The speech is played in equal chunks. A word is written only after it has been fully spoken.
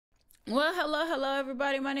Well, hello,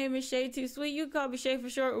 everybody. My name is Shaytosweet. You can call me Shay for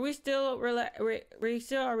short. We still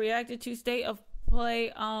are reacted to State of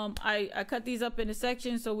Play. I cut these up into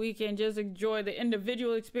sections so we can just enjoy the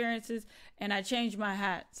individual experiences, and I changed my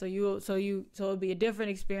hat so it'll be a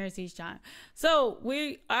different experience each time. So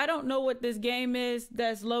I don't know what this game is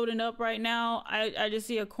that's loading up right now. I just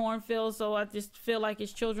see a cornfield, so I just feel like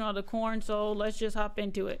it's Children of the Corn. So let's just hop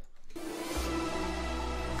into it.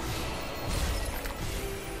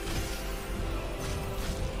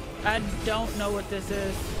 I don't know what this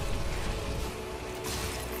is.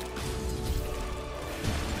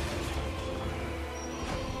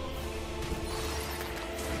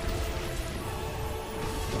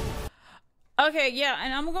 Okay, yeah,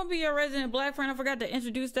 and I'm gonna be your resident black friend. I forgot to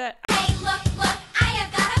introduce that. Hey, look, I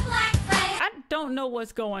have got a black friend. I don't know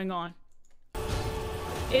what's going on.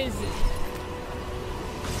 Is it?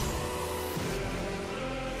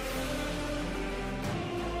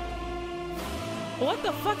 What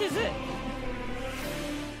the fuck is it?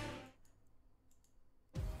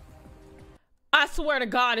 I swear to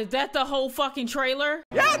God, is that the whole fucking trailer?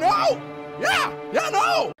 Yeah, no! Yeah,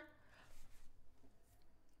 no!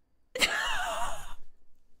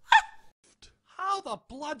 How the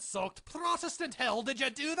blood-soaked Protestant hell did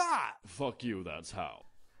you do that? Fuck you, that's how.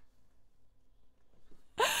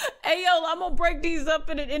 Hey, yo, I'm gonna break these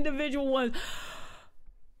up into individual ones.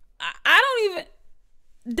 I don't even...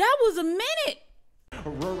 That was a minute! A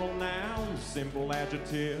rural noun, simple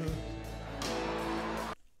adjective.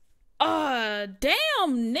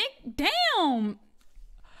 Damn, Nick, damn.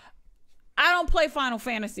 I don't play Final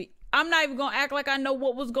Fantasy. I'm not even gonna act like I know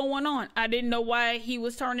what was going on. I didn't know why he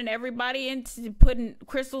was turning everybody into putting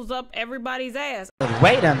crystals up everybody's ass.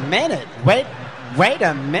 Wait a minute. Wait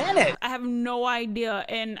a minute. I have no idea,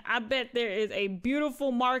 and I bet there is a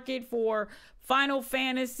beautiful market for Final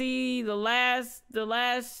Fantasy, the last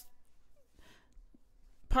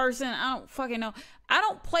person. I don't fucking know. I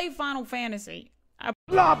don't play Final Fantasy.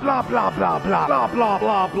 Blah, blah, blah, blah, blah, blah, blah,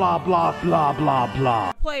 blah, blah, blah, blah, blah, blah.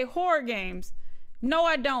 I play horror games. No,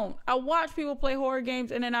 I don't. I watch people play horror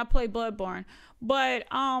games, and then I play Bloodborne. But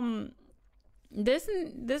this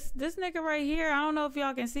nigga right here, I don't know if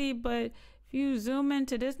y'all can see, but if you zoom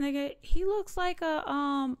into this nigga, he looks like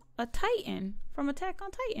a Titan from Attack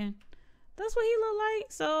on Titan. That's what he look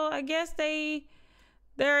like. So I guess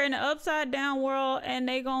they're in an upside down world, and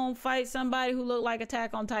they gonna fight somebody who look like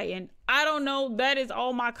Attack on Titan. I don't know. That is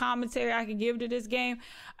all my commentary I can give to this game.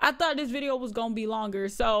 I thought this video was gonna be longer,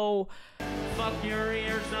 so Fuck your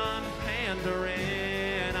ears on pandering.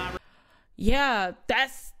 yeah,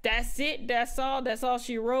 that's it. That's all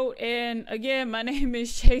she wrote. And again, my name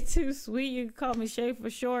is Shaytosweet. You can call me Shay for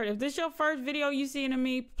short. If this is your first video you seen of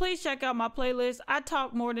me, please check out my playlist. I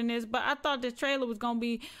talk more than this, but I thought this trailer was gonna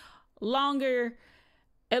be longer,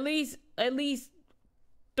 at least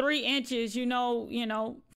 3 inches, you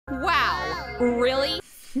know. Wow, really?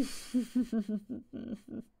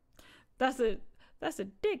 That's a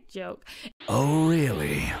dick joke. Oh,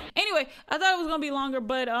 really? Anyway, I thought it was gonna be longer,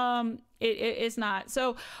 but it's not.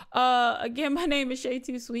 So again, my name is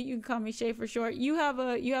Shaytosweet. You can call me Shay for short. You have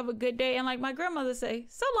a good day, and like my grandmother say,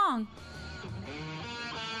 so long.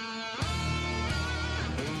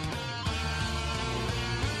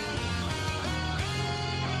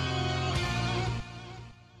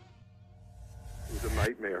 It was a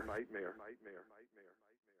nightmare.